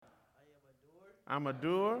I'm a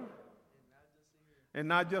doer and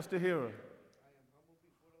not just a hearer.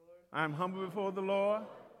 I am humble before the Lord.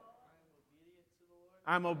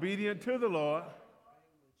 I'm obedient to the Lord.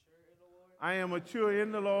 I am mature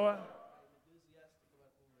in the Lord.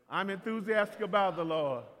 I'm enthusiastic about the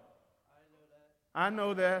Lord. I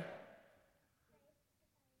know that.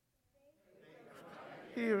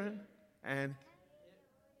 Hearing and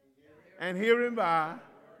hearing by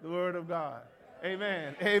the word of God.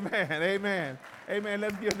 Amen. Amen. Amen. Amen.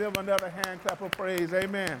 Let's give them another hand clap of praise.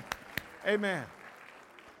 Amen. Amen.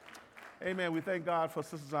 Amen. We thank God for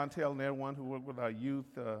Sister Zontel and everyone who worked with our youth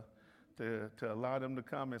to allow them to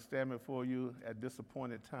come and stand before you at this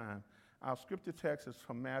appointed time. Our scripture text is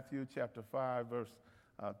from Matthew chapter 5, verse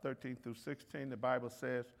 13 through 16. The Bible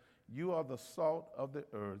says, "You are the salt of the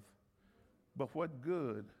earth, but what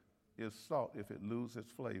good is salt if it loses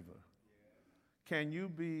its flavor? Can you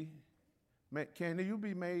be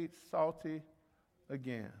made salty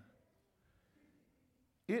again?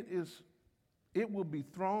 It will be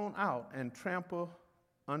thrown out and trampled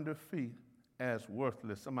under feet as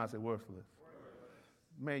worthless." Somebody say worthless.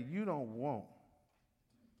 Man, you don't want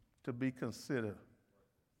to be considered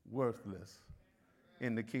worthless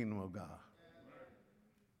in the kingdom of God.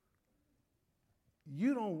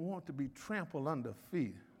 You don't want to be trampled under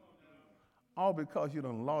feet all because you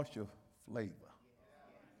done lost your flavor.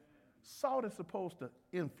 Salt is supposed to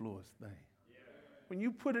influence things. When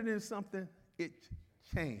you put it in something, it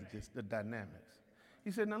changes the dynamics.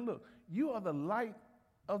 He said, now look, you are the light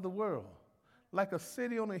of the world, like a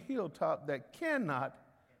city on a hilltop that cannot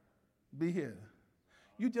be hidden.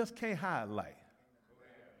 You just can't hide light.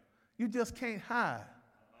 You just can't hide.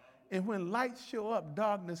 And when lights show up,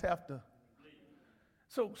 darkness have to.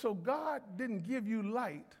 So God didn't give you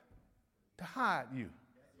light to hide you.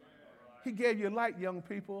 He gave you light, young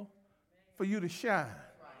people, for you to shine.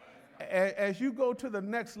 As you go to the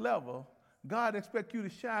next level, God expects you to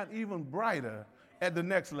shine even brighter at the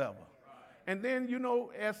next level. And then, you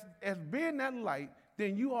know, as being that light,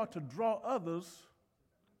 then you ought to draw others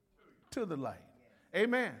to the light.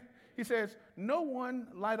 Amen. He says, no one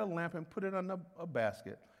light a lamp and put it under a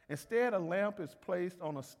basket. Instead, a lamp is placed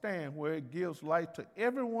on a stand where it gives light to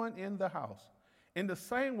everyone in the house. In the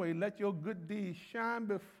same way, let your good deeds shine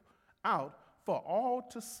out for all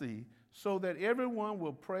to see, so that everyone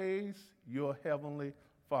will praise your heavenly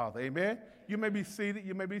Father. Amen? You may be seated.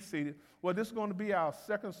 You may be seated. Well, this is going to be our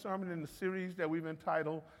second sermon in the series that we've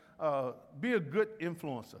entitled, Be a Good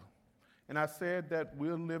Influencer. And I said that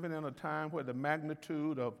we're living in a time where the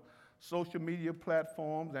magnitude of social media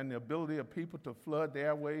platforms and the ability of people to flood the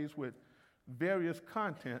airways with various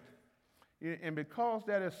content, and because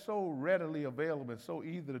that is so readily available and so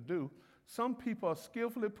easy to do, some people are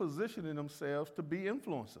skillfully positioning themselves to be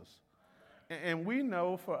influencers. And we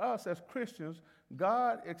know for us as Christians,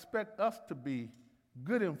 God expects us to be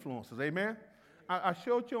good influencers. Amen? I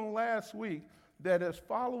showed you on last week that as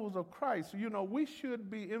followers of Christ, you know, we should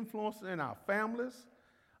be influencers in our families,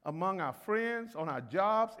 among our friends, on our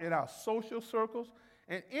jobs, in our social circles,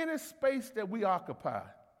 and any space that we occupy.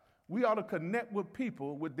 We ought to connect with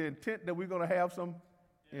people with the intent that we're going to have some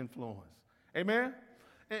influence. Amen?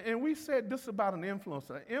 And we said this about an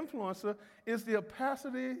influencer. An influencer is the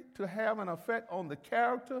capacity to have an effect on the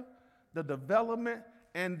character, the development,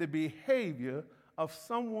 and the behavior of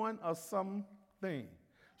someone or something.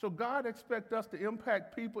 So God expects us to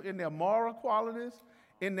impact people in their moral qualities,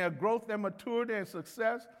 in their growth and maturity and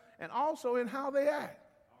success, and also in how they act.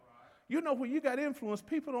 You know, when you got influence,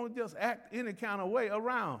 people don't just act any kind of way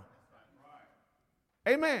around.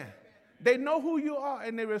 Amen. They know who you are,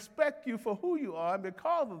 and they respect you for who you are, and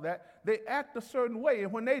because of that, they act a certain way.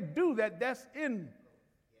 And when they do that, that's in.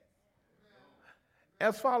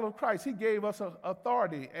 As followers of Christ, he gave us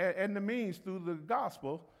authority and the means through the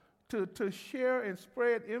gospel to share and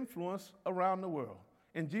spread influence around the world.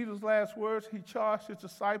 In Jesus' last words, he charged his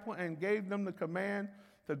disciples and gave them the command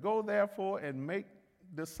to go, therefore, and make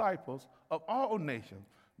disciples of all nations,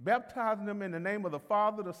 baptizing them in the name of the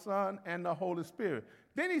Father, the Son, and the Holy Spirit.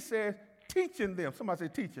 Then he said, teaching them. Somebody say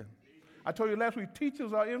teaching. I told you last week,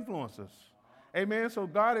 teachers are influencers. Amen. So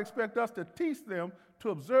God expects us to teach them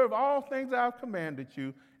to observe all things I have commanded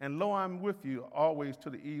you, and lo, I'm with you always to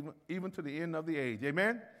the even to the end of the age.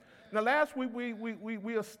 Amen. Now, last week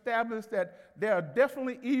we established that there are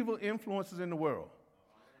definitely evil influences in the world.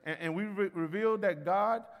 And we revealed that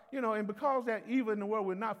God, you know, and because that evil in the world,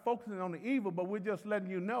 we're not focusing on the evil, but we're just letting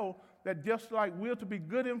you know that just like we're to be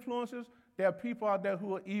good influencers, there are people out there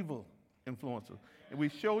who are evil influencers. And we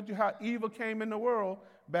showed you how evil came in the world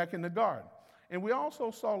back in the garden. And we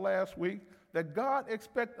also saw last week that God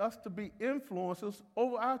expects us to be influencers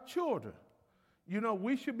over our children.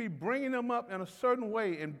 we should be bringing them up in a certain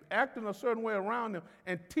way and acting a certain way around them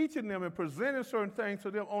and teaching them and presenting certain things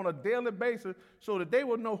to them on a daily basis so that they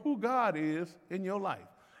will know who God is in your life.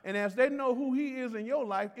 And as they know who he is in your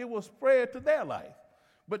life, it will spread to their life.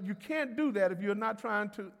 But you can't do that if you're not trying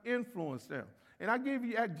to influence them. And I gave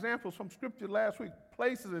you examples from Scripture last week,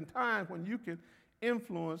 places and times when you can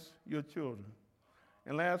influence your children.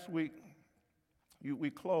 And last week, we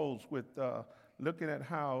closed with looking at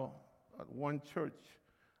how one church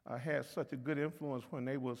had such a good influence when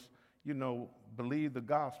they believed the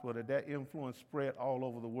gospel, that influence spread all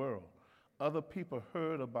over the world. Other people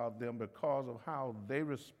heard about them because of how they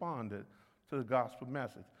responded to the gospel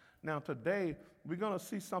message. Now today, we're going to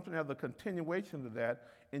see something as a continuation of that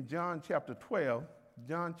in John chapter 12.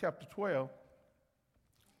 John chapter 12,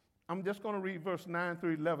 I'm just going to read verse 9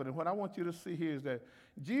 through 11. And what I want you to see here is that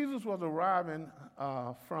Jesus was arriving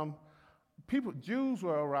Jews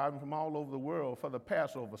were arriving from all over the world for the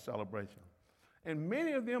Passover celebration. And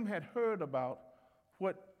many of them had heard about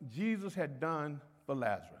what Jesus had done for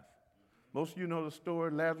Lazarus. Most of you know the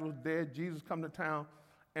story. Lazarus was dead. Jesus come to town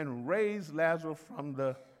and raised Lazarus from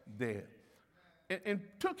the dead. And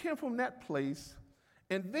took him from that place.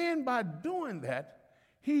 And then by doing that,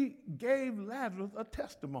 he gave Lazarus a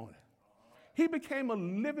testimony. He became a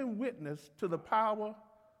living witness to the power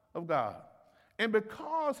of God. And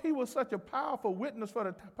because he was such a powerful witness for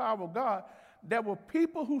the power of God, there were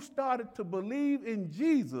people who started to believe in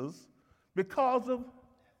Jesus because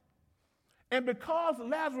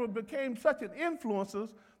Lazarus became such an influencer,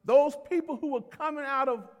 those people who were coming out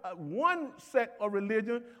of one sect of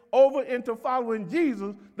religion over into following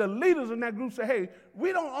Jesus, the leaders in that group said, hey,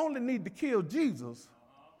 we don't only need to kill Jesus,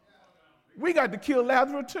 we got to kill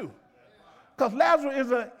Lazarus too. Because Lazarus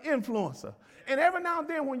is an influencer. And every now and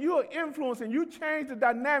then when you're influenced and you change the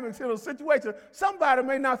dynamics in a situation, somebody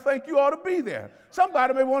may not think you ought to be there.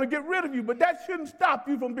 Somebody may want to get rid of you, but that shouldn't stop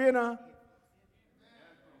you from being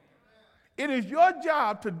It is your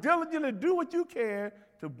job to diligently do what you can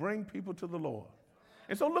to bring people to the Lord.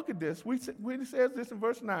 And so look at this. He says this in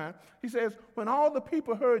verse 9. He says, when all the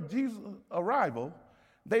people heard Jesus' arrival,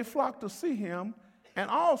 they flocked to see him and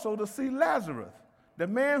also to see Lazarus, the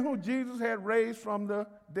man who Jesus had raised from the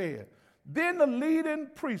dead. Then the leading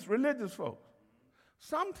priests, religious folk.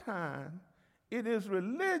 Sometimes it is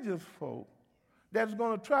religious folk that's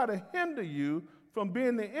going to try to hinder you from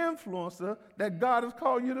being the influencer that God has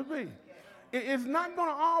called you to be. It's not going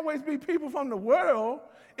to always be people from the world.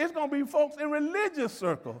 It's going to be folks in religious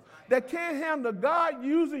circles that can't handle God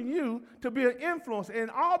using you to be an influencer.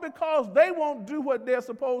 And all because they won't do what they're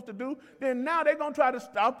supposed to do, then now they're going to try to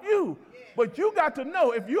stop you. But you got to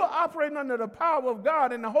know, if you're operating under the power of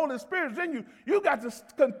God and the Holy Spirit's in you, you got to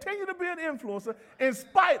continue to be an influencer in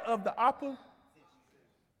spite of the opposition.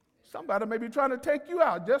 Somebody may be trying to take you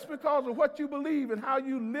out just because of what you believe and how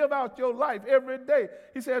you live out your life every day.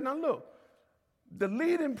 He said, now look, the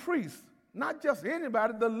leading priest, not just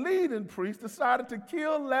anybody, the leading priest decided to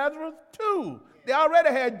kill Lazarus too. They already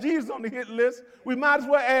had Jesus on the hit list. We might as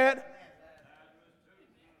well add.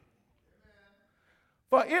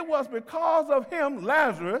 For it was because of him,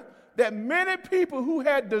 Lazarus, that many people who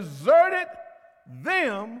had deserted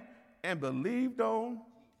them and believed on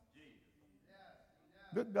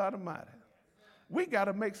good God Almighty. We got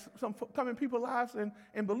to make some come in people's lives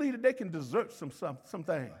and believe that they can desert some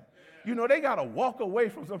things. You know, they got to walk away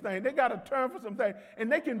from something. They got to turn for something.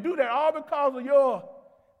 And they can do that all because of your.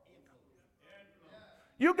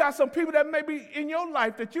 You got some people that may be in your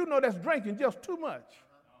life that you know that's drinking just too much.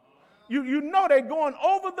 You know they're going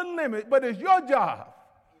over the limit, but it's your job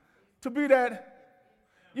to be that.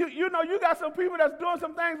 You know you got some people that's doing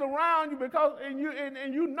some things around you because and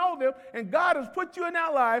you know them, and God has put you in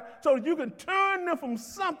their life so that you can turn them from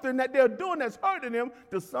something that they're doing that's hurting them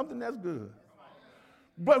to something that's good.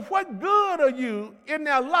 But what good are you in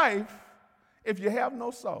their life if you have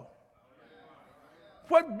no soul?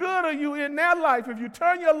 What good are you in their life if you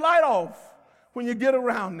turn your light off when you get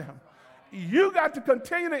around them? You got to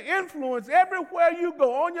continue to influence everywhere you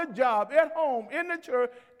go, on your job, at home, in the church.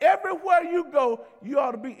 Everywhere you go, you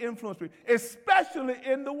ought to be influenced, especially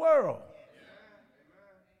in the world.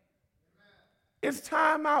 It's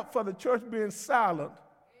time out for the church being silent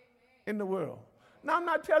in the world. Now, I'm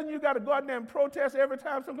not telling you got to go out there and protest every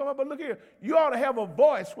time something comes up, but look here. You ought to have a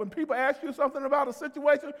voice. When people ask you something about a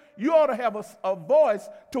situation, you ought to have a voice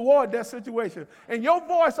toward that situation. And your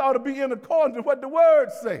voice ought to be in accordance with what the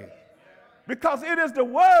words say. Because it is the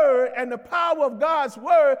word and the power of God's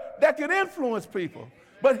word that can influence people.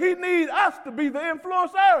 But he needs us to be the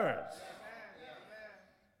influencers.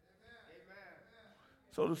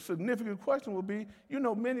 So the significant question will be,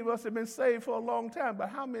 many of us have been saved for a long time, but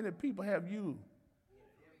how many people have you?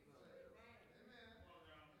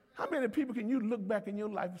 How many people can you look back in your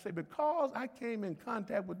life and say, because I came in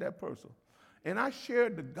contact with that person and I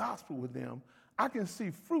shared the gospel with them, I can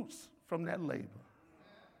see fruits from that labor?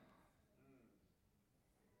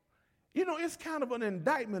 It's kind of an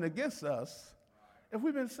indictment against us if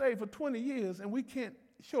we've been saved for 20 years and we can't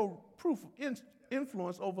show proof of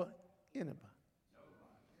influence over anybody.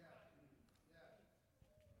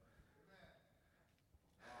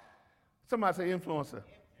 Somebody say influencer.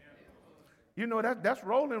 That's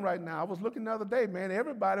rolling right now. I was looking the other day, man.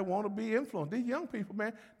 Everybody want to be influenced. These young people,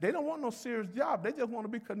 man, they don't want no serious job. They just want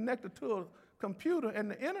to be connected to a computer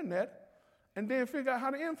and the internet and then figure out how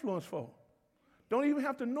to influence folks. Don't even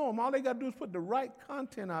have to know them. All they got to do is put the right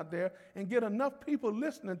content out there and get enough people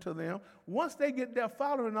listening to them. Once they get their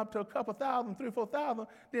following up to a couple thousand, 3,000 or 4,000,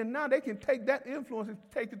 then now they can take that influence and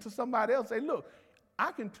take it to somebody else. Say, look,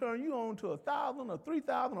 I can turn you on to 1,000 or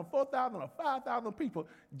 3,000 or 4,000 or 5,000 people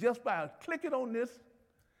just by clicking on this.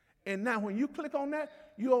 And now when you click on that,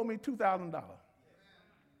 you owe me $2,000.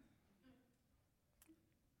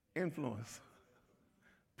 Influence.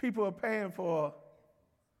 People are paying for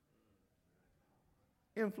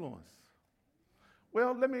influence.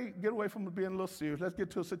 Well, let me get away from being a little serious. Let's get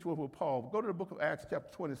to a situation with Paul. Go to the book of Acts, chapter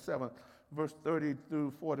 27, verse 30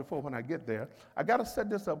 through 44 when I get there. I got to set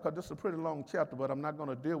this up because this is a pretty long chapter, but I'm not going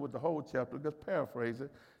to deal with the whole chapter. Just paraphrase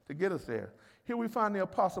it to get us there. Here we find the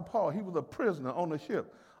Apostle Paul. He was a prisoner on the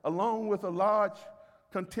ship, along with a large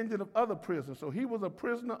contingent of other prisoners. So he was a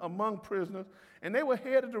prisoner among prisoners, and they were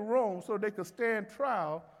headed to Rome so they could stand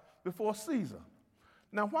trial before Caesar.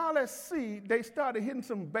 Now, while at sea, they started hitting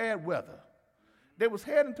some bad weather. They was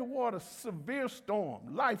heading toward a severe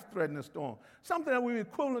storm, life-threatening storm, something that would be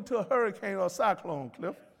equivalent to a hurricane or a cyclone,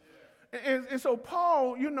 Cliff. And so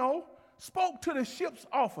Paul, spoke to the ship's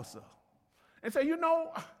officer and said,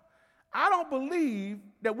 I don't believe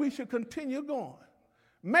that we should continue going.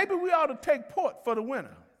 Maybe we ought to take port for the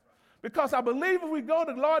winter because I believe if we go,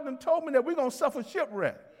 the Lord done told me that we're going to suffer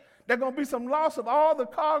shipwreck. There's going to be some loss of all the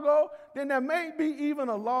cargo. Then there may be even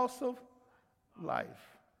a loss of life.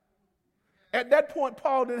 At that point,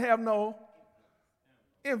 Paul didn't have no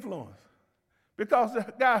influence because the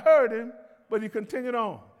guy heard him, but he continued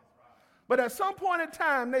on. But at some point in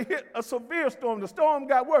time, they hit a severe storm. The storm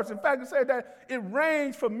got worse. In fact, it said that it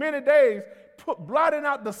rained for many days, blotting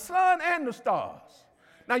out the sun and the stars.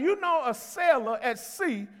 Now, a sailor at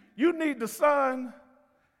sea, you need the sun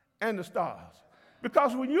and the stars.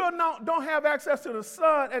 Because when you don't have access to the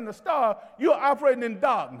sun and the stars, you're operating in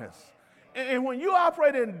darkness. And when you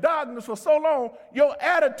operate in darkness for so long, your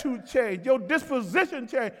attitude change, your disposition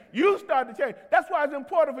change, you start to change. That's why it's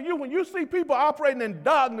important for you. When you see people operating in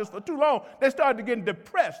darkness for too long, they start to get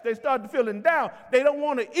depressed. They start to feeling down. They don't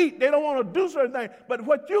want to eat. They don't want to do certain things. But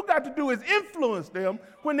what you got to do is influence them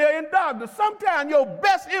when they're in darkness. Sometimes your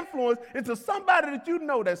best influence is to somebody that you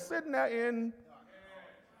know that's sitting there in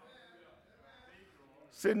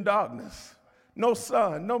darkness. No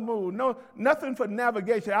sun, no moon, nothing for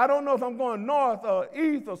navigation. I don't know if I'm going north or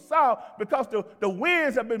east or south because the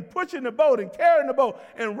winds have been pushing the boat and carrying the boat.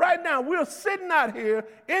 And right now we're sitting out here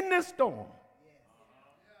in this storm.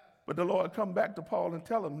 But the Lord come back to Paul and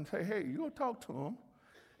tell him and say, hey, you go talk to him.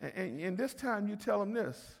 And this time you tell him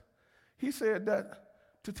this. He said that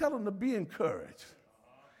to tell him to be encouraged.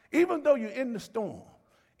 Even though you're in the storm,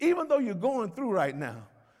 even though you're going through right now,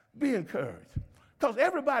 be encouraged. Because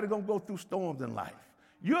everybody's going to go through storms in life.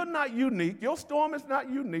 You're not unique. Your storm is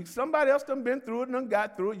not unique. Somebody else done been through it and done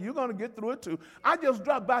got through it. You're going to get through it too. I just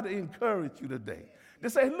dropped by to encourage you today. To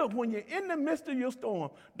say, look, when you're in the midst of your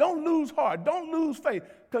storm, don't lose heart. Don't lose faith.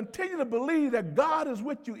 Continue to believe that God is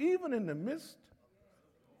with you even in the midst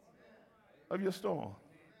of your storm.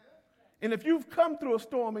 And if you've come through a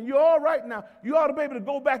storm and you're all right now, you ought to be able to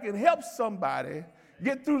go back and help somebody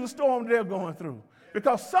get through the storm they're going through.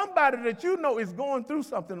 Because somebody that you know is going through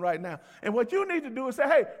something right now. And what you need to do is say,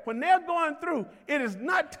 hey, when they're going through, it is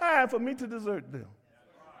not time for me to desert them.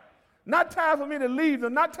 Not time for me to leave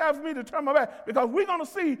them. Not time for me to turn my back. Because we're going to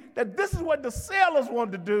see that this is what the sailors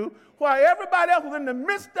wanted to do while everybody else was in the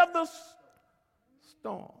midst of the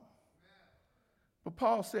storm. But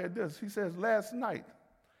Paul said this. He says, last night,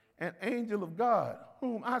 an angel of God,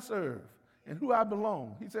 whom I serve and who I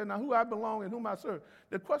belong. He said, now who I belong and whom I serve.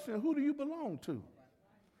 The question is, who do you belong to?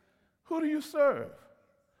 Who do you serve?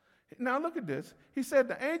 Now look at this. He said,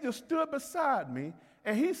 the angel stood beside me,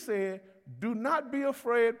 and he said, do not be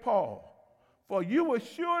afraid, Paul, for you will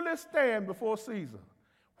surely stand before Caesar.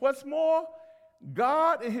 What's more,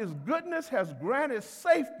 God in his goodness has granted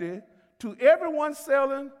safety to everyone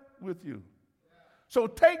sailing with you. So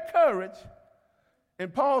take courage.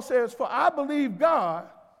 And Paul says, for I believe God,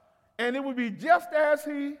 and it will be just as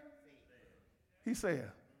he said.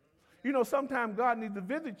 You know, sometimes God needs to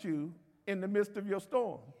visit you in the midst of your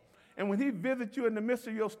storm. And when he visits you in the midst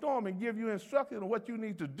of your storm and give you instructions on what you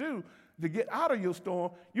need to do to get out of your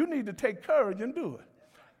storm, you need to take courage and do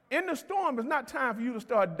it. In the storm, it's not time for you to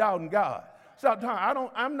start doubting God.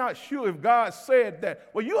 I'm not sure if God said that.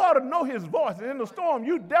 Well, you ought to know his voice. And in the storm,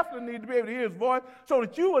 you definitely need to be able to hear his voice so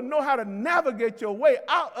that you will know how to navigate your way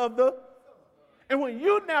out of the. And when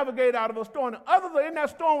you navigate out of a storm and others are in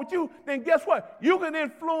that storm with you, then guess what? You can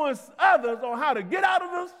influence others on how to get out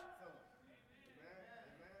of this.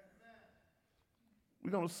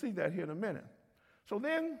 We're going to see that here in a minute. So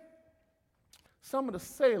then, some of the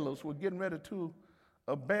sailors were getting ready to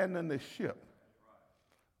abandon the ship.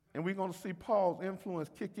 And we're going to see Paul's influence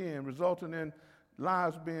kick in, resulting in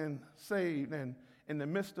lives being saved and in the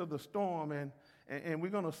midst of the storm. And we're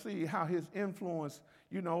going to see how his influence,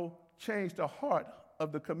 changed the heart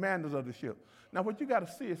of the commanders of the ship. Now, what you got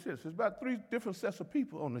to see is this. There's about 3 different sets of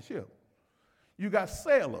people on the ship. You got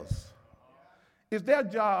sailors. It's their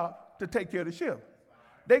job to take care of the ship.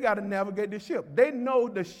 They got to navigate the ship. They know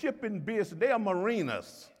the shipping business. They are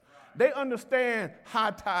mariners. They understand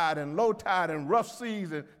high tide and low tide and rough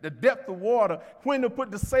seas and the depth of water, when to put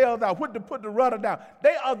the sails out, when to put the rudder down.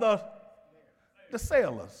 They are the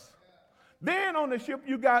sailors. Then on the ship,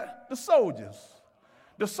 you got the soldiers.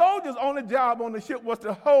 The soldiers' only job on the ship was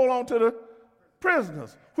to hold on to the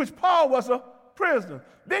prisoners, which Paul was a prisoner.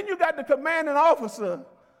 Then you got the commanding officer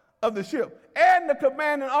of the ship and the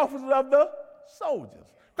commanding officer of the soldiers,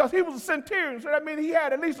 because he was a centurion, so that means he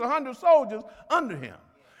had at least 100 soldiers under him.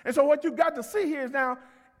 And so what you got to see here is now,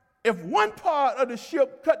 if one part of the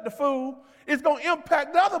ship cut the food, it's going to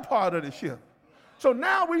impact the other part of the ship. So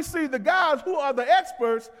now we see the guys who are the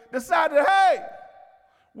experts decided, hey,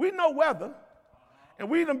 we know weather, and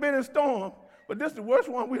we done been in storm, but this is the worst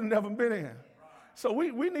one we've never been in. So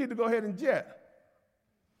we need to go ahead and jet.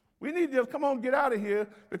 We need to just come on, get out of here,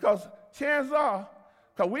 because chances are,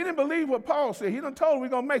 because we didn't believe what Paul said. He done told us we're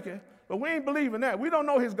going to make it, but we ain't believing that. We don't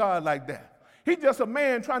know his God like that. He's just a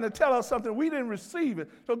man trying to tell us something. We didn't receive it.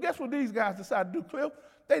 So guess what these guys decided to do, Cliff?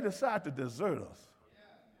 They decided to desert us.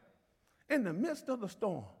 In the midst of the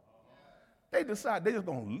storm, they decided they're just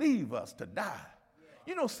going to leave us to die.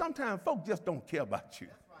 Sometimes folk just don't care about you.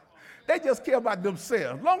 They just care about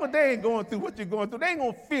themselves. As long as they ain't going through what you're going through, they ain't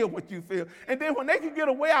going to feel what you feel. And then when they can get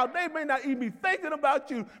a way out, they may not even be thinking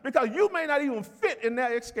about you, because you may not even fit in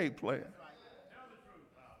their escape plan.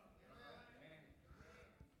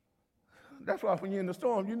 That's why when you're in the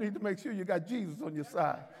storm, you need to make sure you got Jesus on your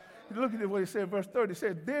side. Look at what he said, verse 30. He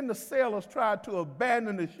said, then the sailors tried to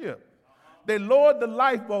abandon the ship. They lowered the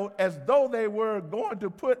lifeboat as though they were going to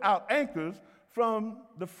put out anchors from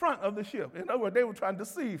the front of the ship. In other words, they were trying to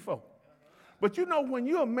deceive folk. But when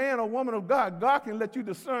you're a man or woman of God, God can let you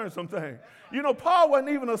discern some things. Paul wasn't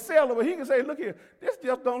even a sailor, but he can say, look here, this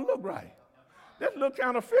just don't look right. This look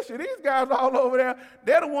kind of fishy. These guys all over there,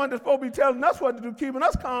 they're the ones that's supposed to be telling us what to do, keeping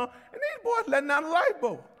us calm, and these boys letting down the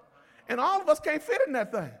lifeboat. And all of us can't fit in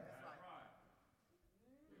that thing.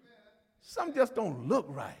 Some just don't look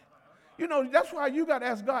right. That's why you got to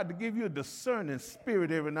ask God to give you a discerning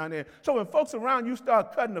spirit every now and then. So when folks around you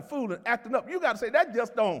start cutting the food and acting up, you got to say, that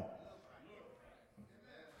just don't.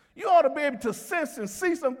 You ought to be able to sense and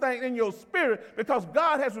see something in your spirit, because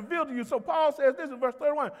God has revealed to you. So Paul says this in verse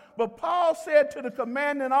 31. But Paul said to the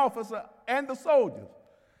commanding officer and the soldiers,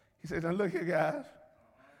 he said, now look here, guys.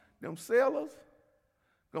 Them sailors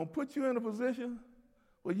going to put you in a position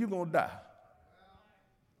where you're going to die.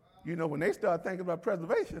 When they start thinking about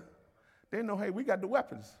preservation, they know, hey, we got the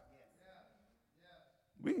weapons.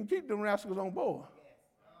 We can keep them rascals on board.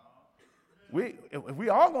 If we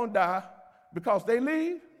all going to die because they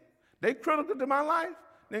leave, they critical to my life,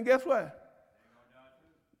 then guess what?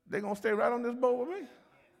 They're going to stay right on this boat with me.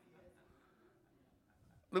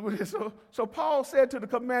 Look at this. So Paul said to the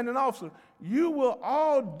commanding officer, you will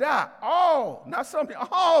all die, all, not something,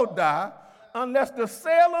 all die, unless the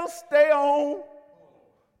sailors stay on.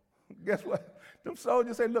 Guess what? Them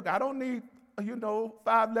soldiers say, look, I don't need,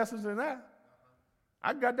 5 lessons in that.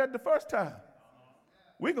 I got that the first time.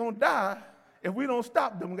 We're going to die if we don't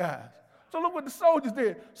stop them guys. So look what the soldiers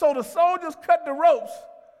did. So the soldiers cut the ropes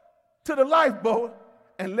to the lifeboat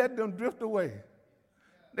and let them drift away.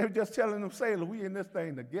 They were just telling them sailors, we in this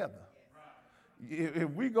thing together. If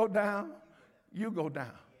we go down, you go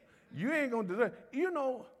down. You ain't going to desert.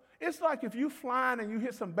 It's like if you flying and you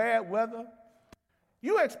hit some bad weather,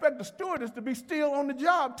 you expect the stewardess to be still on the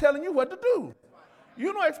job telling you what to do.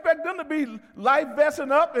 You don't expect them to be life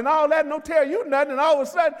vesting up and all that and don't tell you nothing, and all of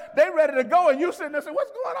a sudden they ready to go and you sitting there saying,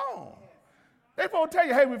 what's going on? They won't tell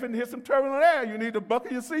you, hey, we're finna hit some turbulent air. You need to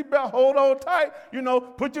buckle your seatbelt, hold on tight,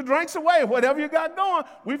 put your drinks away, whatever you got going.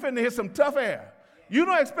 We finna hit some tough air. You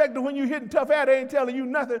don't expect that when you hitting tough air, they ain't telling you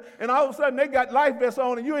nothing, and all of a sudden they got life vests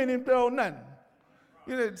on and you ain't even told nothing.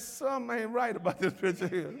 Something ain't right about this picture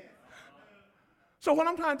here. So what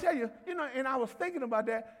I'm trying to tell you, and I was thinking about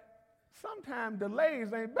that, sometimes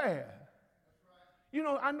delays ain't bad.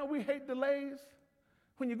 I know we hate delays.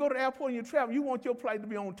 When you go to the airport and you travel, you want your flight to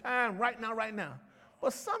be on time right now.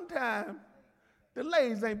 But sometimes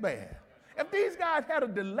delays ain't bad. If these guys had a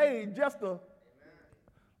delay just a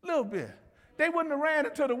little bit, they wouldn't have ran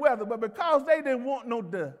into the weather, but because they didn't want no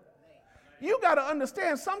delay. You got to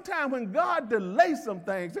understand, sometimes when God delays some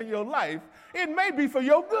things in your life, it may be for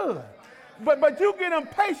your good. But you get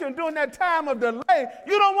impatient during that time of delay.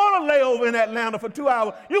 You don't want to lay over in Atlanta for 2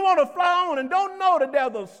 hours. You want to fly on and don't know that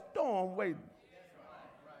there's a storm waiting.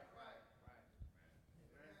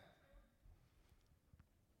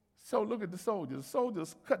 So look at the soldiers. The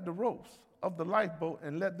soldiers cut the ropes of the lifeboat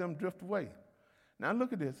and let them drift away. Now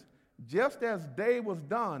look at this. Just as day was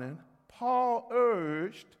dawning, Paul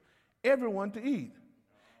urged everyone to eat.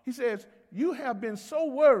 He says, you have been so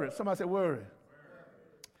worried. Somebody say worried.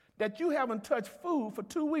 That you haven't touched food for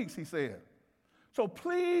 2 weeks, he said. So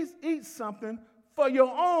please eat something for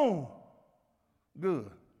your own good.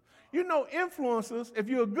 Influencers, if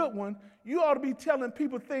you're a good one, you ought to be telling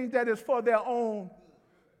people things that is for their own.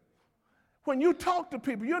 When you talk to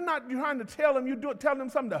people, you're not trying to tell them, telling them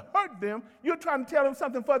something to hurt them. You're trying to tell them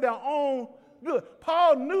something for their own good.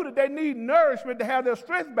 Paul knew that they need nourishment to have their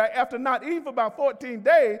strength back after not eating for about 14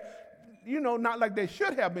 days, not like they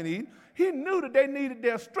should have been eating. He knew that they needed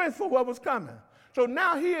their strength for what was coming. So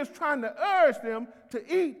now he is trying to urge them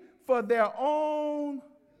to eat for their own.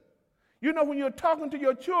 When you're talking to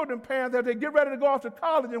your children, parents, as they get ready to go off to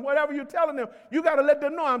college and whatever you're telling them, you got to let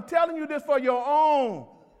them know, I'm telling you this for your own.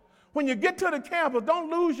 When you get to the campus, don't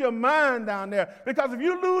lose your mind down there. Because if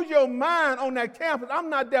you lose your mind on that campus, I'm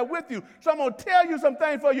not there with you. So I'm going to tell you some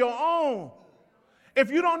things for your own. If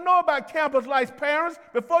you don't know about campus life, parents,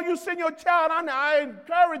 before you send your child on there, I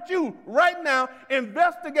encourage you right now,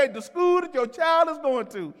 investigate the school that your child is going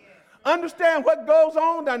to. Understand what goes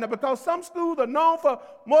on down there, because some schools are known for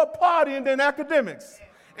more partying than academics.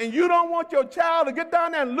 And you don't want your child to get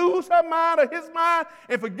down there and lose her mind or his mind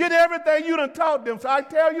and forget everything you done taught them. So I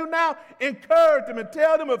tell you now, encourage them and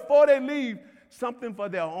tell them before they leave something for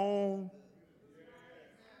their own.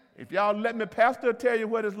 If y'all let me, pastor, tell you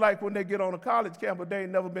what it's like when they get on a college campus, they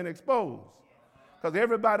ain't never been exposed. Because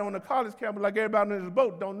everybody on the college campus, like everybody on this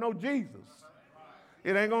boat, don't know Jesus.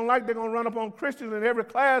 It ain't going to like they're going to run up on Christians in every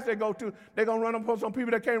class they go to. They're going to run up on some people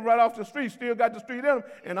that came right off the street, still got the street in them,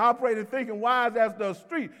 and operating thinking wise as the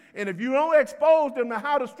street. And if you don't expose them to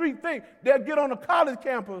how the street think, they'll get on a college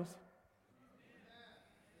campus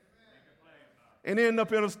and end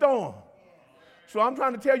up in a storm. So I'm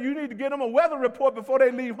trying to tell you, you need to get them a weather report before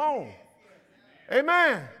they leave home.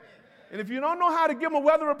 Amen. And if you don't know how to give them a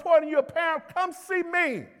weather report and you're a parent, come see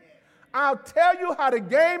me. I'll tell you how the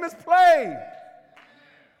game is played.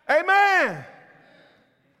 Amen.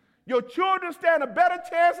 Your children stand a better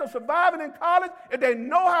chance of surviving in college if they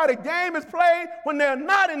know how the game is played when they're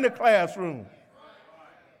not in the classroom.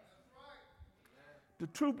 The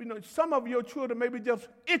truth, some of your children may be just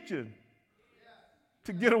itching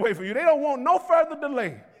to get away from you. They don't want no further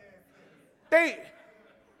delay. They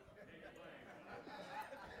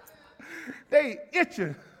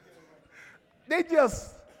itching. They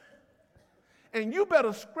just, and you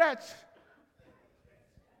better scratch.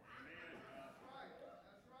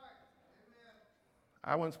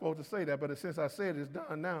 I wasn't supposed to say that, but since I said it's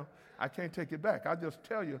done now, I can't take it back. I just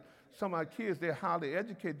tell you, some of our kids, they're highly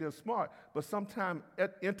educated, they're smart, but sometimes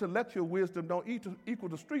intellectual wisdom don't equal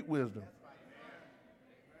the street wisdom.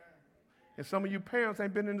 And some of you parents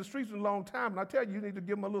ain't been in the streets in a long time, and I tell you, you need to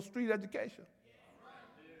give them a little street education.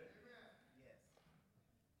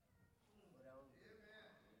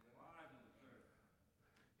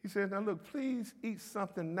 He says, now look, please eat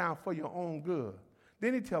something now for your own good.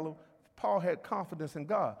 Then he tells them, Paul had confidence in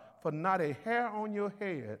God, for not a hair on your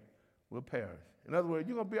head will perish. In other words,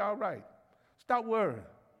 you're going to be all right. Stop worrying.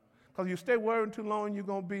 Because you stay worrying too long, you're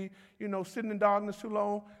going to be, sitting in darkness too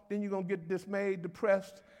long, then you're going to get dismayed,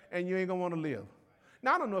 depressed, and you ain't going to want to live.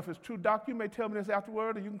 Now, I don't know if it's true, Doc. You may tell me this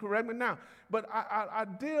afterward, or you can correct me now. But I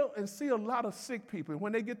deal and see a lot of sick people.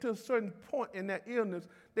 When they get to a certain point in their illness,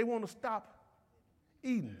 they want to stop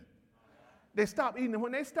eating. They stop eating. And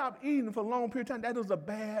when they stop eating for a long period of time, that is a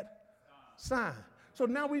bad sign. So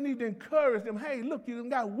now we need to encourage them. Hey, look, you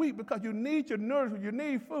got weak because you need your nourishment, you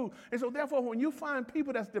need food. And so therefore, when you find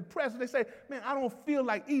people that's depressed, they say, man, I don't feel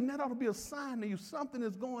like eating. That ought to be a sign to you something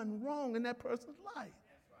is going wrong in that person's life.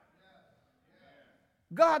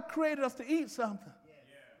 God created us to eat something.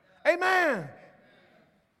 Amen.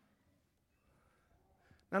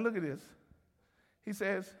 Now look at this. He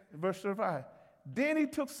says, in verse 35, then he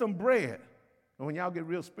took some bread. And when y'all get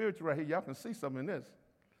real spiritual right here, y'all can see something in this.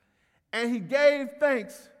 And he gave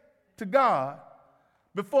thanks to God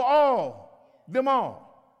before them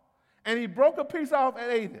all. And he broke a piece off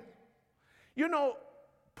and ate it. You know,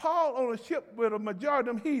 Paul on a ship with a majority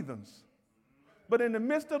of them heathens. But in the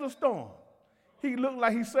midst of the storm, he looked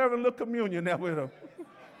like he's serving a little communion there with them.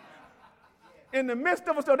 In the midst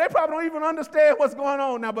of a storm, they probably don't even understand what's going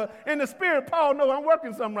on now, but in the spirit, Paul knows I'm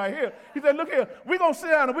working something right here. He said, look here, we're going to sit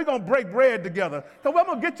down and we're going to break bread together. So I'm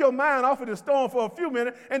going to get your mind off of the storm for a few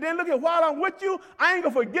minutes, and then look here, while I'm with you, I ain't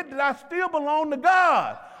going to forget that I still belong to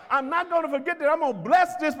God. I'm not going to forget that I'm going to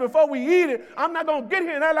bless this before we eat it. I'm not going to get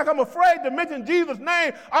here and act like I'm afraid to mention Jesus'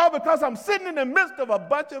 name, all because I'm sitting in the midst of a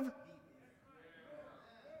bunch of...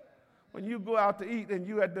 When you go out to eat and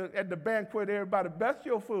you at the banquet, everybody bless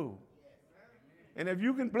your food. And if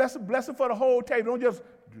you can bless it for the whole table. Don't just,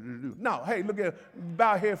 no, hey, look at,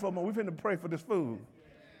 bow here for a moment. We're finna pray for this food.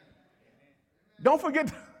 Don't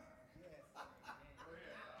forget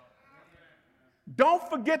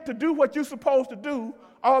to do what you're supposed to do,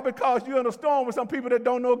 all because you're in a storm with some people that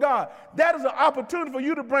don't know God. That is an opportunity for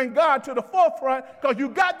you to bring God to the forefront because you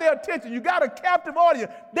got their attention. You got a captive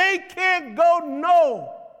audience. They can't go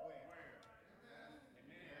no.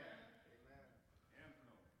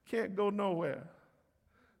 Can't go nowhere.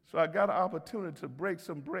 So I got an opportunity to break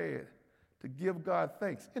some bread to give God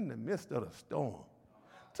thanks in the midst of the storm.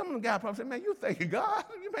 Some of the guys probably say, man, you thanking God?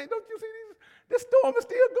 Man, don't you see this storm is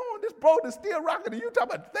still going. This boat is still rocking. And you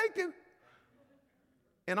talking about thanking?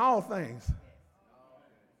 In all things,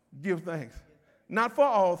 give thanks. Not for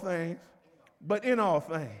all things, but in all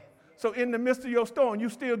things. So in the midst of your storm, you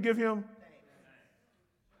still give him.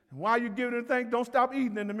 And while you're giving him thanks, don't stop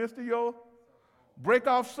eating in the midst of your. Break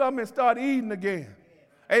off something and start eating again.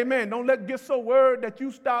 Amen. Don't let it get so worried that you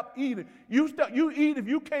stop eating. You eat if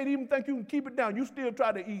you can't even think you can keep it down. You still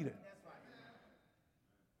try to eat it.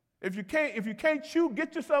 If you can't chew,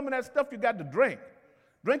 get you some of that stuff you got to drink.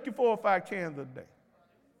 Drink your 4 or 5 cans a day.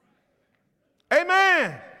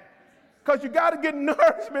 Amen. Because you got to get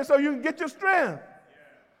nourishment so you can get your strength.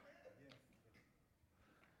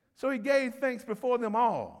 So he gave thanks before them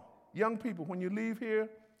all. Young people, when you leave here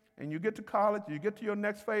and you get to college, you get to your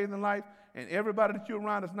next phase in life, and everybody that you're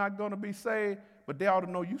around is not going to be saved, but they ought to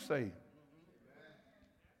know you saved.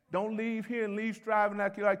 Don't leave here and leave striving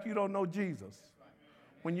like you don't know Jesus.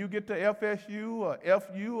 When you get to FSU or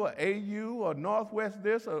FU or AU or Northwest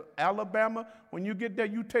this or Alabama, when you get there,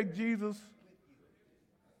 you take Jesus.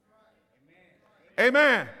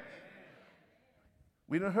 Amen.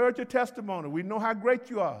 We done heard your testimony. We know how great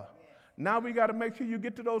you are. Now we got to make sure you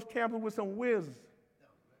get to those campuses with some wisdom.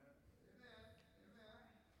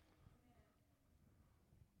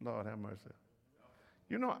 Lord have mercy.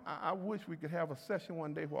 You know, I wish we could have a session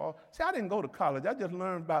one day where see, I didn't go to college. I just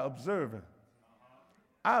learned by observing.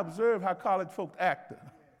 I observed how college folks acted.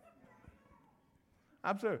 I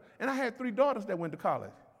observed. And I had 3 daughters that went to college.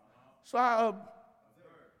 So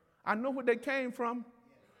I know where they came from,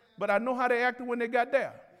 but I know how they acted when they got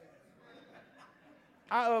there.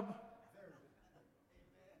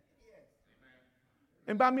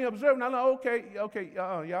 And by me observing, I know, y'all,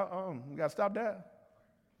 you got to stop that.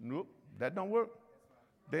 Nope, that don't work.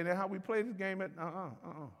 That ain't how we play this game.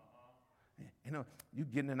 You know, you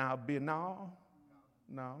getting in our bed? No.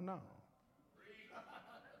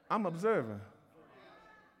 I'm observing.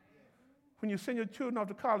 When you send your children off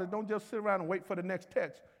to college, don't just sit around and wait for the next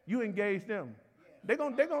text. You engage them. They're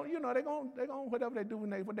gonna, whatever they do when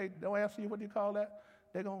they don't answer you, what do you call that?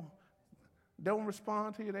 They don't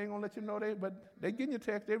respond to you. They ain't gonna let you know but they getting your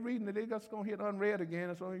text, they reading it, they just gonna hit unread again,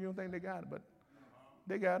 and so you don't think they got it, but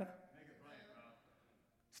they got it.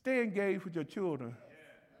 Stay engaged with your children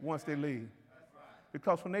once they leave.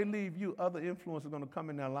 Because when they leave you, other influences are going to come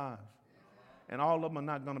in their lives. And all of them are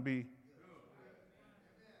not going to be.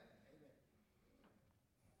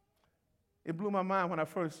 It blew my mind when I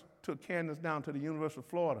first took Candace down to the University of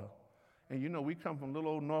Florida. And, you know, we come from little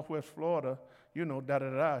old Northwest Florida, you know,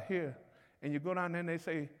 here. And you go down there and they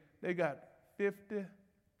say they got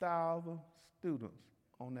 50,000 students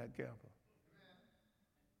on that campus.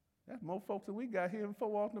 That's more folks than we got here in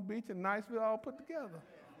Fort Walton Beach and Niceville all put together.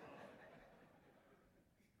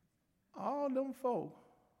 All them folk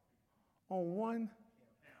on one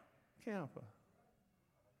campus.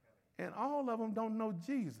 and all of them don't know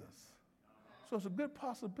Jesus. So it's a good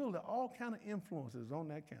possibility all kind of influences on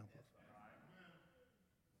that campus.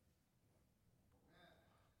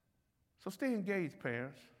 So stay engaged,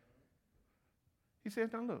 parents. He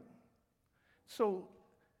said, now look, so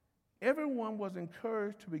everyone was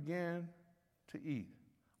encouraged to begin to eat.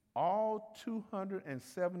 All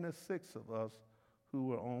 276 of us who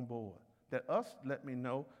were on board. That us let me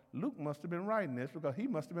know Luke must have been writing this because he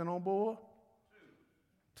must have been on board.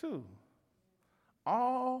 Two.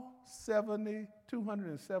 All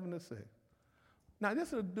 276. Now this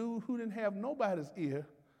is a dude who didn't have nobody's ear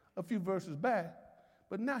a few verses back,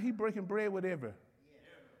 but now he breaking bread with everybody.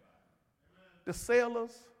 The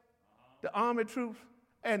sailors, the army troops,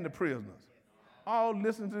 and the prisoners. All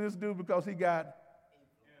listen to this dude because he got.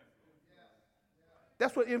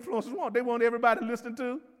 That's what influencers want. They want everybody listening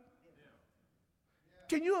to.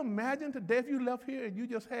 Can you imagine today if you left here and you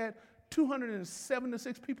just had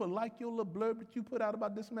 276 people like your little blurb that you put out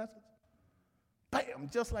about this message? Bam,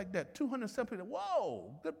 just like that. 207 people.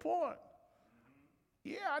 Whoa, good point.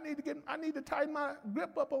 Yeah, I need to tighten my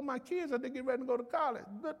grip up on my kids as they get ready to go to college.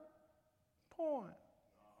 Good point.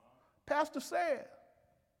 Pastor said.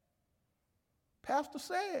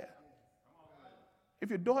 If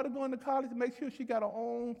your daughter going to college, make sure she got her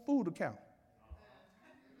own food account.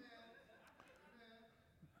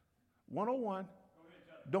 101,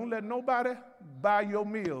 don't let nobody buy your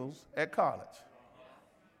meals at college.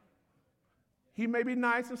 He may be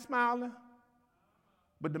nice and smiling,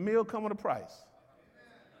 but the meal come with a price.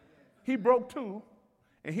 He broke too,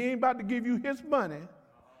 and he ain't about to give you his money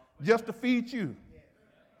just to feed you.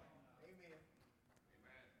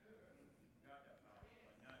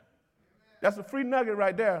 That's a free nugget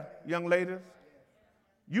right there, young ladies.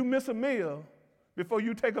 You miss a meal before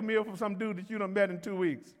you take a meal from some dude that you done met in 2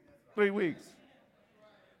 weeks, 3 weeks.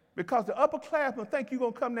 Because the upperclassmen think you're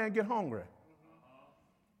going to come there and get hungry.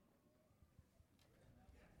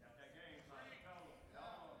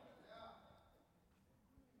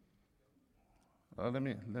 Let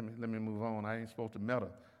me move on. I ain't supposed to meddle.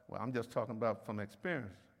 Well, I'm just talking about from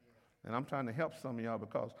experience. And I'm trying to help some of y'all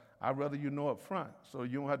because I'd rather you know up front so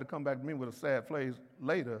you don't have to come back to me with a sad face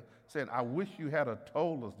later saying, I wish you had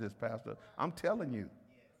told us this, Pastor. I'm telling you.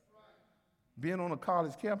 Being on a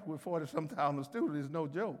college campus with 40-some thousand students is no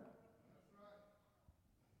joke.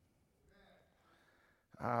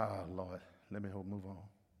 Lord, let me move on.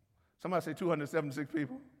 Somebody say 276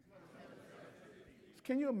 people.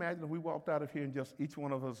 Can you imagine if we walked out of here and just each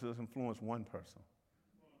one of us has influenced one person?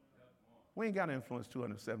 We ain't got to influence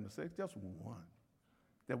 276, just one.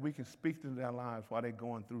 That we can speak to their lives while they're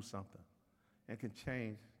going through something and can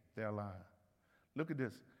change their lives. Look at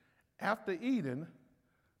this. After eating,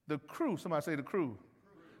 the crew, somebody say the crew.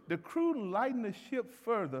 The crew lightened the ship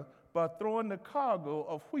further by throwing the cargo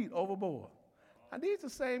of wheat overboard. Now, these are the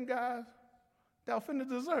same guys that were finna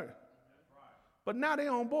desert. But now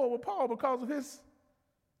they're on board with Paul because of his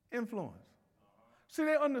influence. See,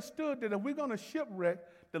 they understood that if we're going to shipwreck,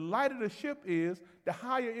 the lighter the ship is, the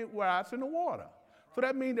higher it rides in the water. So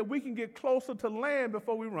that means that we can get closer to land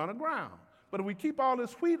before we run aground. But if we keep all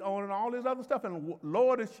this wheat on and all this other stuff and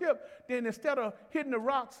lower the ship, then instead of hitting the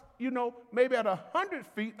rocks, maybe at 100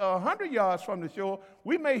 feet or 100 yards from the shore,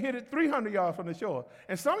 we may hit it 300 yards from the shore.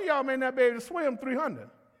 And some of y'all may not be able to swim 300.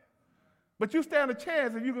 But you stand a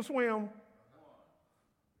chance if you can swim.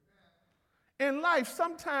 In life,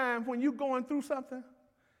 sometimes when you're going through something,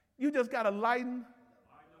 you just got to lighten.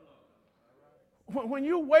 When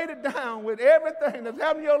you weight it down with everything that's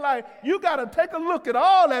happening in your life, you got to take a look at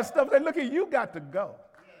all that stuff and look at you got to go.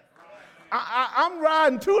 I'm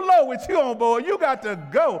riding too low with you on board. You got to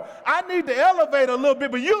go. I need to elevate a little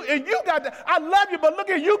bit, but you got to. I love you, but look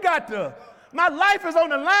at you got to. My life is on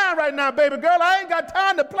the line right now, baby girl. I ain't got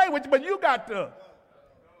time to play with you, but you got to.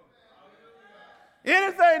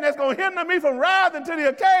 Anything that's going to hinder me from rising to the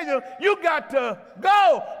occasion, you got to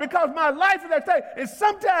go because my life is at stake. And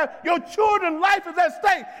sometimes your children's life is at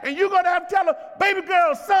stake. And you're going to have to tell them, baby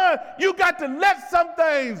girl, son, you got to let some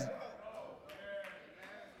things.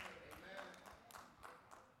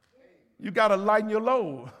 You got to lighten your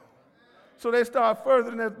load. So they start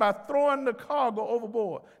furthering this by throwing the cargo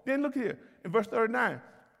overboard. Then look here, in verse 39,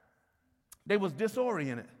 they was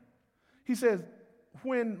disoriented. He says,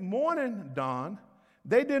 when morning dawned,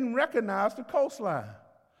 they didn't recognize the coastline,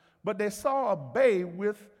 but they saw a bay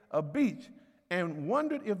with a beach and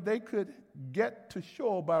wondered if they could get to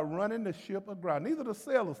shore by running the ship aground. These are the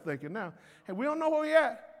sailors thinking now. And we don't know where we're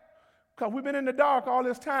at because we've been in the dark all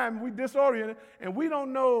this time. We disoriented, and we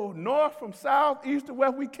don't know north from south, east to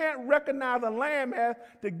west. We can't recognize a landmass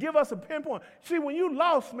to give us a pinpoint. See, when you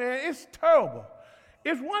lost, man, it's terrible.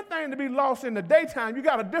 It's one thing to be lost in the daytime. You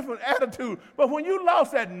got a different attitude. But when you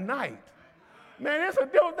lost at night, man, it's a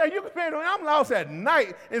different thing. You can say, when I'm lost at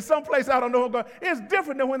night in some place I don't know where I'm going, it's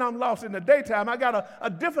different than when I'm lost in the daytime. I got a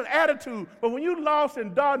different attitude. But when you lost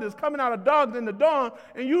in darkness, coming out of darkness in the dawn,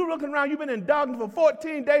 and you looking around, you've been in darkness for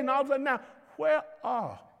 14 days, and all of a sudden now, where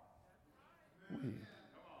are we?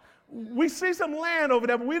 We see some land over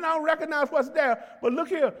there, but we don't recognize what's there. But look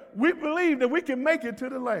here, we believe that we can make it to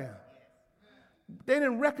the land. They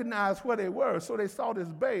didn't recognize where they were, so they saw this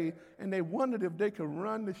bay, and they wondered if they could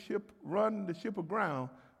run the ship aground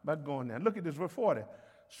by going there. Look at this, verse 40.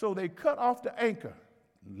 So they cut off the anchor,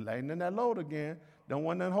 laying in that load again. Don't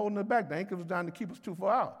want nothing holding it back. The anchor was down to keep us too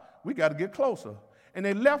far out. We got to get closer. And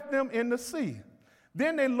they left them in the sea.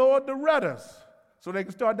 Then they lowered the rudders so they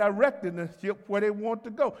can start directing the ship where they want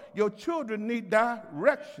to go. Your children need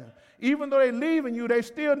direction. Even though they're leaving you, they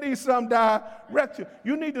still need some direction.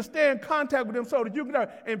 You need to stay in contact with them so that you can.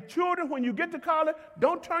 And children, when you get to college,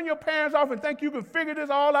 don't turn your parents off and think you can figure this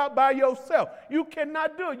all out by yourself. You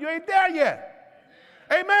cannot do it. You ain't there yet.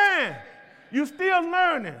 Amen. You're still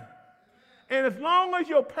learning. And as long as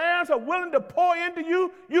your parents are willing to pour into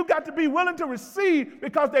you, you got to be willing to receive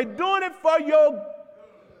because they're doing it for your good.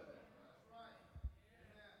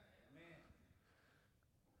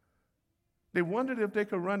 They wondered if they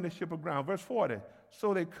could run the ship aground. Verse 40.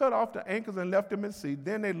 So they cut off the anchors and left them in sea.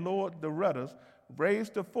 Then they lowered the rudders,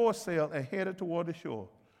 raised the foresail, and headed toward the shore.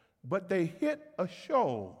 But they hit a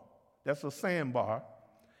shoal, that's a sandbar,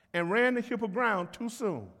 and ran the ship aground too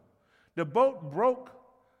soon. The boat broke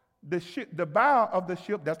the bow of the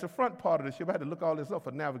ship. That's the front part of the ship. I had to look all this up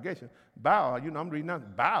for navigation. Bow, I'm reading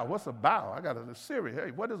that. Bow, what's a bow? I got a Siri.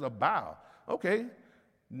 Hey, what is a bow? Okay.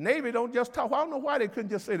 Navy don't just talk. Well, I don't know why they couldn't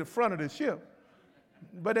just say the front of the ship.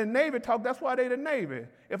 But in Navy talk, that's why they the Navy.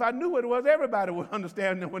 If I knew what it was, everybody would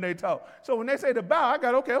understand when they talk. So when they say the bow, I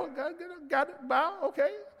got, okay, got it, bow,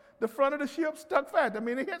 okay. The front of the ship stuck fast. I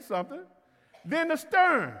mean, it hit something. Then the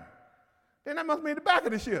stern. Then that must mean the back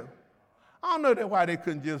of the ship. I don't know why they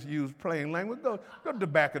couldn't just use plain language. Go to the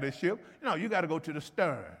back of the ship. You got to go to the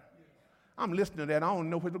stern. I'm listening to that. I don't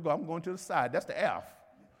know where to go. I'm going to the side. That's the F.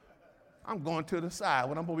 I'm going to the side.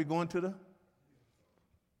 When I'm going to be going to the...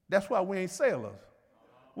 That's why we ain't sailors.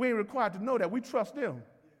 We ain't required to know that. We trust them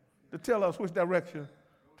to tell us which direction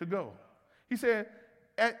to go. He said,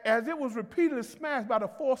 as it was repeatedly smashed by the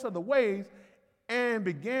force of the waves and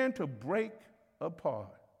began to break apart.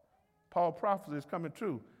 Paul's prophecy is coming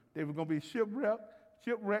true. They were going to be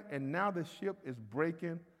shipwrecked, and now the ship is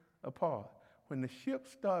breaking apart. When the ship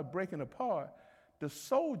started breaking apart, the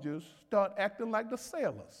soldiers start acting like the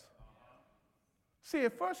sailors. See,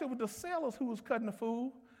 at first it was the sailors who was cutting the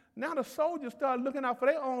food. Now the soldiers started looking out for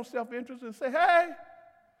their own self-interest and say, hey,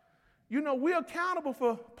 we're accountable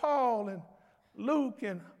for Paul and Luke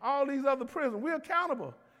and all these other prisoners. We're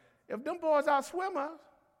accountable. If them boys outswim us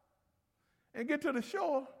and get to the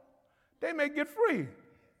shore, they may get free.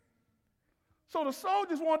 So the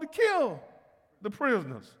soldiers wanted to kill the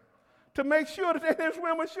prisoners to make sure that they didn't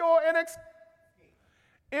swim ashore and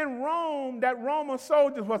in Rome, that Roman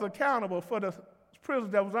soldiers was accountable for the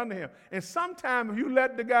prisoners that was under him. And sometimes if you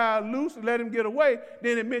let the guy loose and let him get away,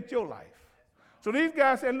 then it meant your life. So these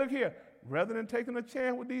guys said, look here, rather than taking a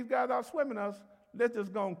chance with these guys out swimming us, let's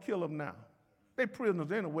just go and kill them now. They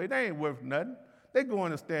prisoners anyway. They ain't worth nothing. They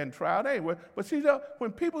going to stand trial. They ain't worth. But see,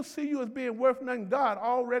 when people see you as being worth nothing, God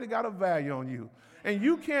already got a value on you. And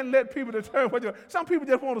you can't let people determine what you're. Some people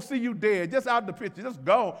just want to see you dead, just out the picture, just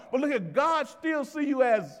go. But look at God still see you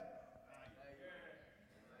as.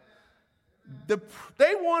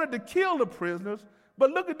 They wanted to kill the prisoners,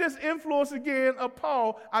 but look at this influence again of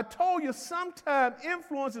Paul. I told you sometimes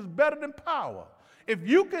influence is better than power. If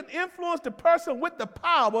you can influence the person with the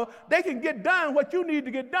power, they can get done what you need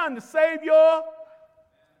to get done to save your.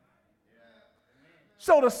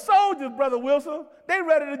 So the soldiers, Brother Wilson, they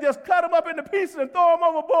ready to just cut them up into pieces and throw them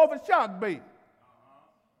overboard for shark bait.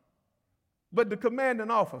 But the commanding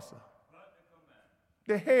officer,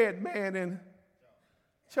 the head man in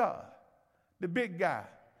charge, the big guy,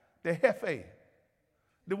 the jefe,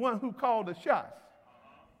 the one who called the shots,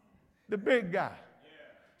 the big guy.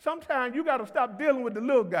 Sometimes you got to stop dealing with the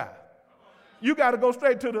little guy. You got to go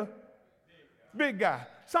straight to the big guy.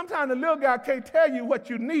 Sometimes the little guy can't tell you what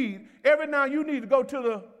you need. Every now you need to go to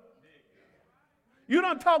the. You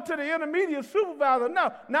don't talk to the intermediate supervisor.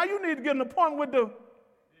 Now you need to get an appointment with the.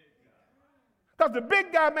 Because the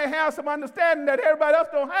big guy may have some understanding that everybody else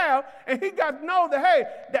don't have, and he got to know that, hey,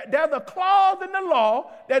 that there's a clause in the law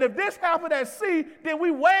that if this happened at sea, then we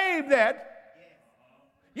waive that.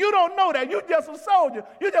 You don't know that. You're just a soldier.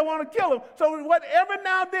 You just want to kill him. So what, every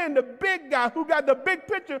now and then, the big guy who got the big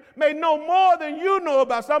picture may know more than you know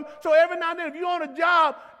about something. So every now and then, if you're on a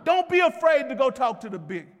job, don't be afraid to go talk to the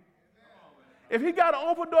big. If he got an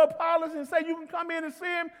open door policy and say you can come in and see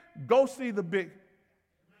him, go see the big.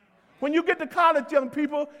 When you get to college, young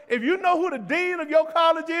people, if you know who the dean of your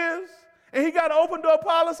college is and he got an open door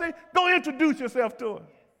policy, go introduce yourself to him.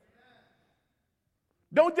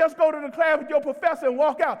 Don't just go to the class with your professor and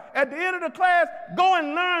walk out. At the end of the class, go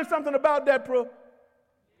and learn something about that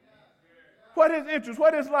what his interests,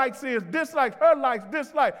 what his likes is, dislikes, her likes,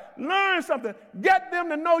 dislikes. Learn something. Get them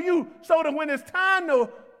to know you so that when it's time to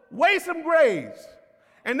weigh some grades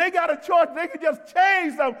and they got a choice, they can just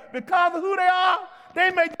change them because of who they are,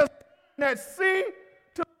 they may just turn that C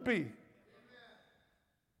to B.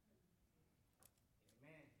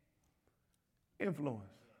 Influence.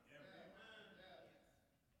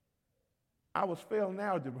 I was failing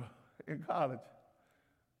algebra in college,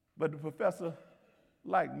 but the professor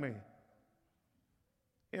liked me.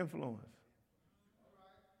 Influence.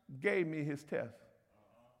 Gave me his test.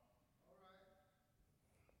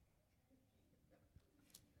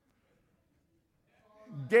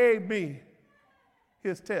 Gave me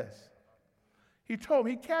his test. He told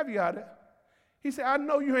me, he caveated. He said, I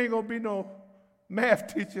know you ain't going to be no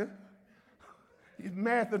math teacher.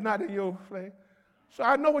 Math is not in your play. So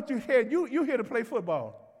I know what you here. You here to play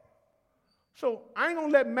football. So I ain't going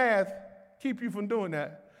to let math keep you from doing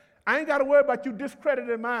that. I ain't got to worry about you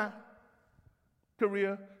discrediting my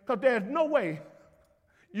career because there's no way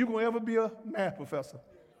you're going to ever be a math professor.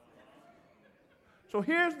 So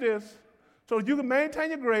here's this. So you can maintain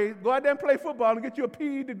your grades, go out there and play football and get you a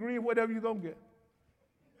PE degree or whatever you're going to get.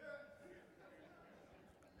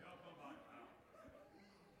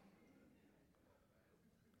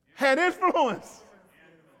 Had influence.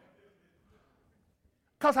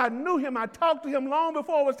 Because I knew him. I talked to him long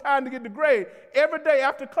before it was time to get the grade. Every day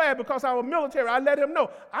after class, because I was military, I let him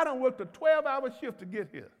know, I done worked a 12-hour shift to get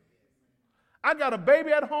here. I got a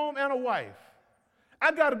baby at home and a wife.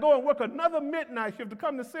 I got to go and work another midnight shift to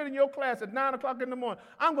come to sit in your class at 9 o'clock in the morning.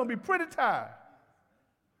 I'm going to be pretty tired.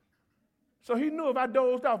 So he knew if I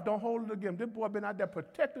dozed off, don't hold it again. This boy been out there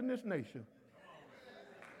protecting this nation.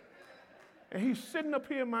 And he's sitting up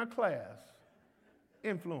here in my class.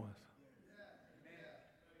 Influence.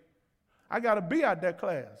 I got to be out that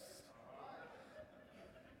class.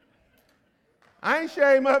 I ain't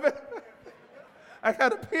ashamed of it. I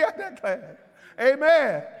got to be out that class.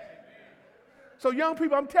 Amen. So young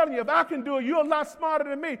people, I'm telling you, if I can do it, you're a lot smarter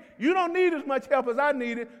than me. You don't need as much help as I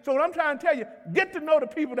needed. So what I'm trying to tell you, get to know the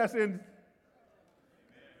people that's in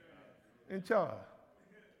charge.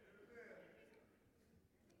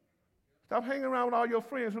 Stop hanging around with all your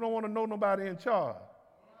friends who don't want to know nobody in charge.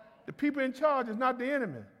 The people in charge is not the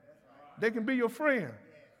enemy. They can be your friend.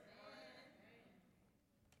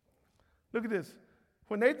 Look at this.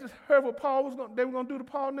 When they just heard what Paul was they were going to do to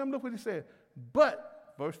Paul and them, look what he said.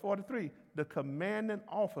 But, verse 43, the commanding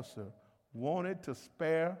officer wanted to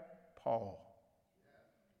spare Paul.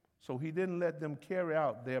 So he didn't let them carry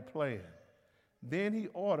out their plan. Then he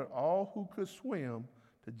ordered all who could swim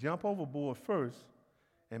to jump overboard first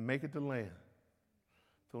and make it to land.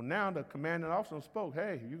 So now the commanding officer spoke,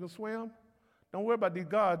 hey, you can swim? Don't worry about these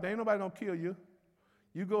guards. There ain't nobody going to kill you.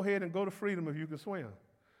 You go ahead and go to freedom if you can swim.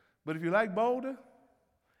 But if you like boulder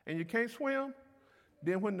and you can't swim,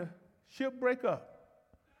 then when the ship break up,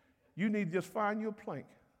 you need to just find you a plank.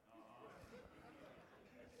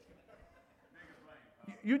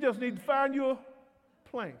 You just need to find you a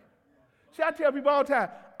plank. See, I tell people all the time,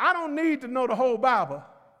 I don't need to know the whole Bible.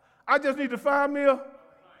 I just need to find me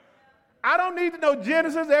I don't need to know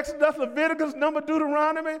Genesis, Exodus, Leviticus, Numbers,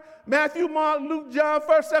 Deuteronomy, Matthew, Mark, Luke, John,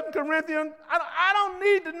 1st, 2nd Corinthians. I don't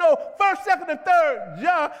need to know 1st, 2nd, and 3rd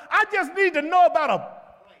John. I just need to know about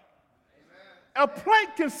a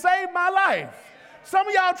plank can save my life. Some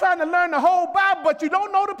of y'all trying to learn the whole Bible, but you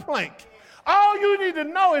don't know the plank. All you need to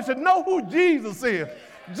know is to know who Jesus is.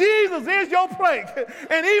 Jesus is your plank.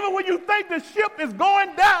 And even when you think the ship is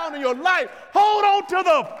going down in your life, hold on to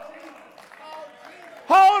the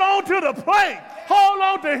plank. Hold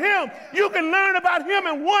on to him. You can learn about him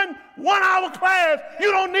in one hour class.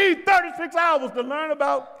 You don't need 36 hours to learn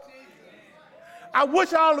about. I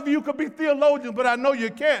wish all of you could be theologians, but I know you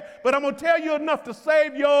can't. But I'm going to tell you enough to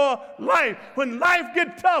save your life. When life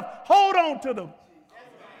gets tough, hold on to them.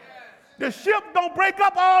 The ship don't break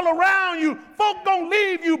up all around you. Folk don't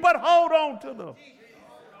leave you, but hold on to them.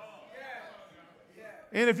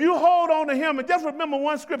 And if you hold on to him, and just remember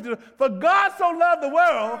one scripture, for God so loved the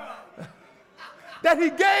world that he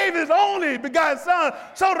gave his only begotten son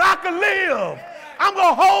so that I could live. I'm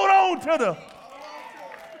going to hold on to the.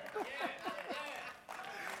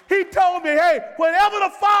 He told me, hey, whatever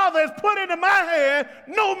the Father has put into my hand,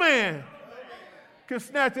 no man can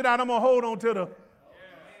snatch it out. I'm going to hold on to the.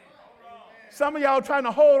 Some of y'all trying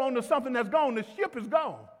to hold on to something that's gone. The ship is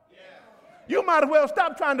gone. You might as well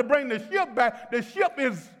stop trying to bring the ship back. The ship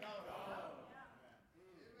is.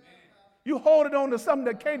 You hold it on to something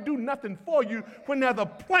that can't do nothing for you when there's a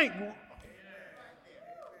plank.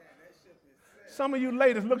 Some of you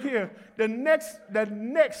ladies, look here. The next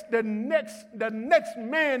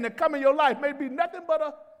man that come in your life may be nothing but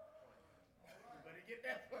a.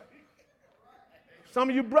 Some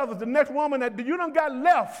of you brothers, the next woman that you done got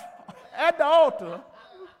left at the altar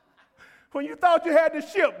when you thought you had the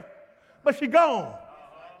ship, but she gone.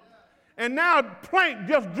 And now a plank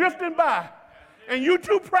just drifting by, and you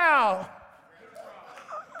too proud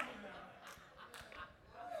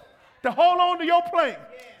to hold on to your plank.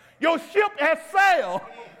 Your ship has sailed.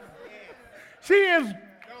 She is.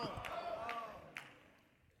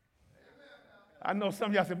 I know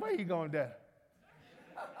some of y'all say, where you going there?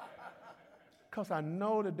 Because I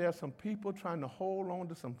know that there's some people trying to hold on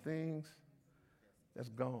to some things that's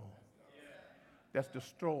gone, that's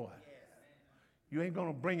destroyed. You ain't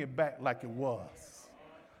going to bring it back like it was.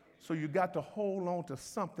 So you got to hold on to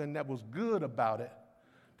something that was good about it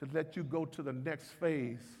to let you go to the next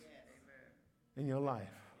phase in your life.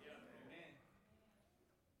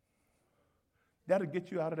 That'll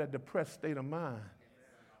get you out of that depressed state of mind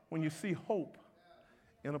when you see hope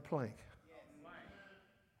in a plank.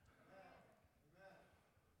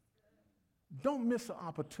 Don't miss an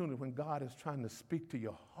opportunity when God is trying to speak to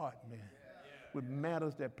your heart, man, with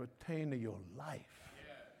matters that pertain to your life.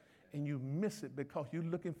 And you miss it because you're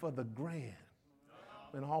looking for the grand.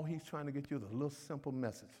 When all he's trying to get you is a little simple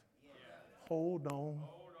message. Hold on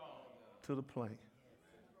to the plank.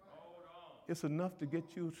 It's enough to get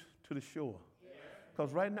you to the shore.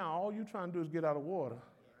 Because right now, all you're trying to do is get out of water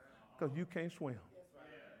because you can't swim.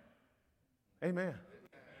 Amen.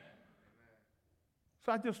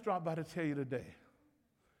 So I just dropped by to tell you today,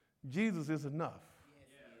 Jesus is enough.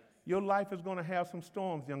 Your life is going to have some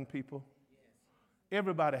storms, young people.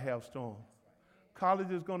 Everybody has storms.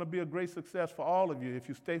 College is going to be a great success for all of you if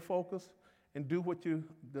you stay focused and do what you're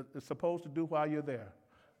supposed to do while you're there.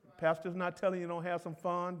 Pastor's not telling you don't have some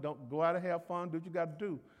fun. Don't go out and have fun. Do what you got to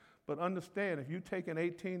do. But understand, if you're taking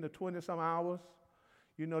 18 to 20 some hours,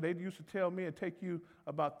 you know, they used to tell me it take you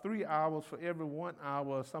about 3 hours for every 1 hour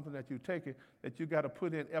or something that you take it, that you got to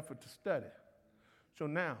put in effort to study. So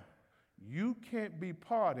now, you can't be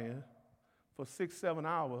partying for 6-7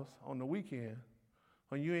 hours on the weekend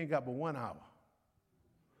when you ain't got but 1 hour.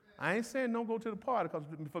 I ain't saying don't go to the party, because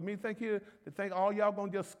for me to think all y'all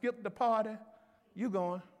going to just skip the party, you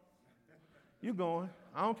going. You going.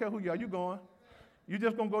 I don't care who you are, you going. You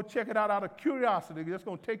just going to go check it out of curiosity. It's just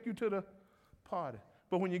going to take you to the party.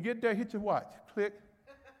 But when you get there, hit your watch. Click.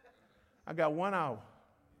 I got 1 hour.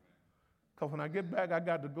 Because when I get back, I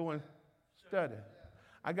got to go and study.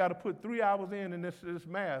 I got to put 3 hours in this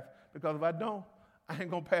math, because if I don't, I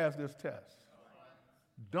ain't going to pass this test.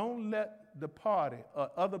 Don't let the party or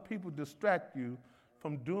other people distract you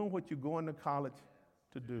from doing what you're going to college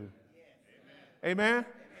to do. Amen?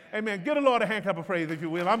 Amen. Give the Lord a hand clap of praise, if you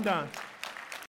will. I'm done.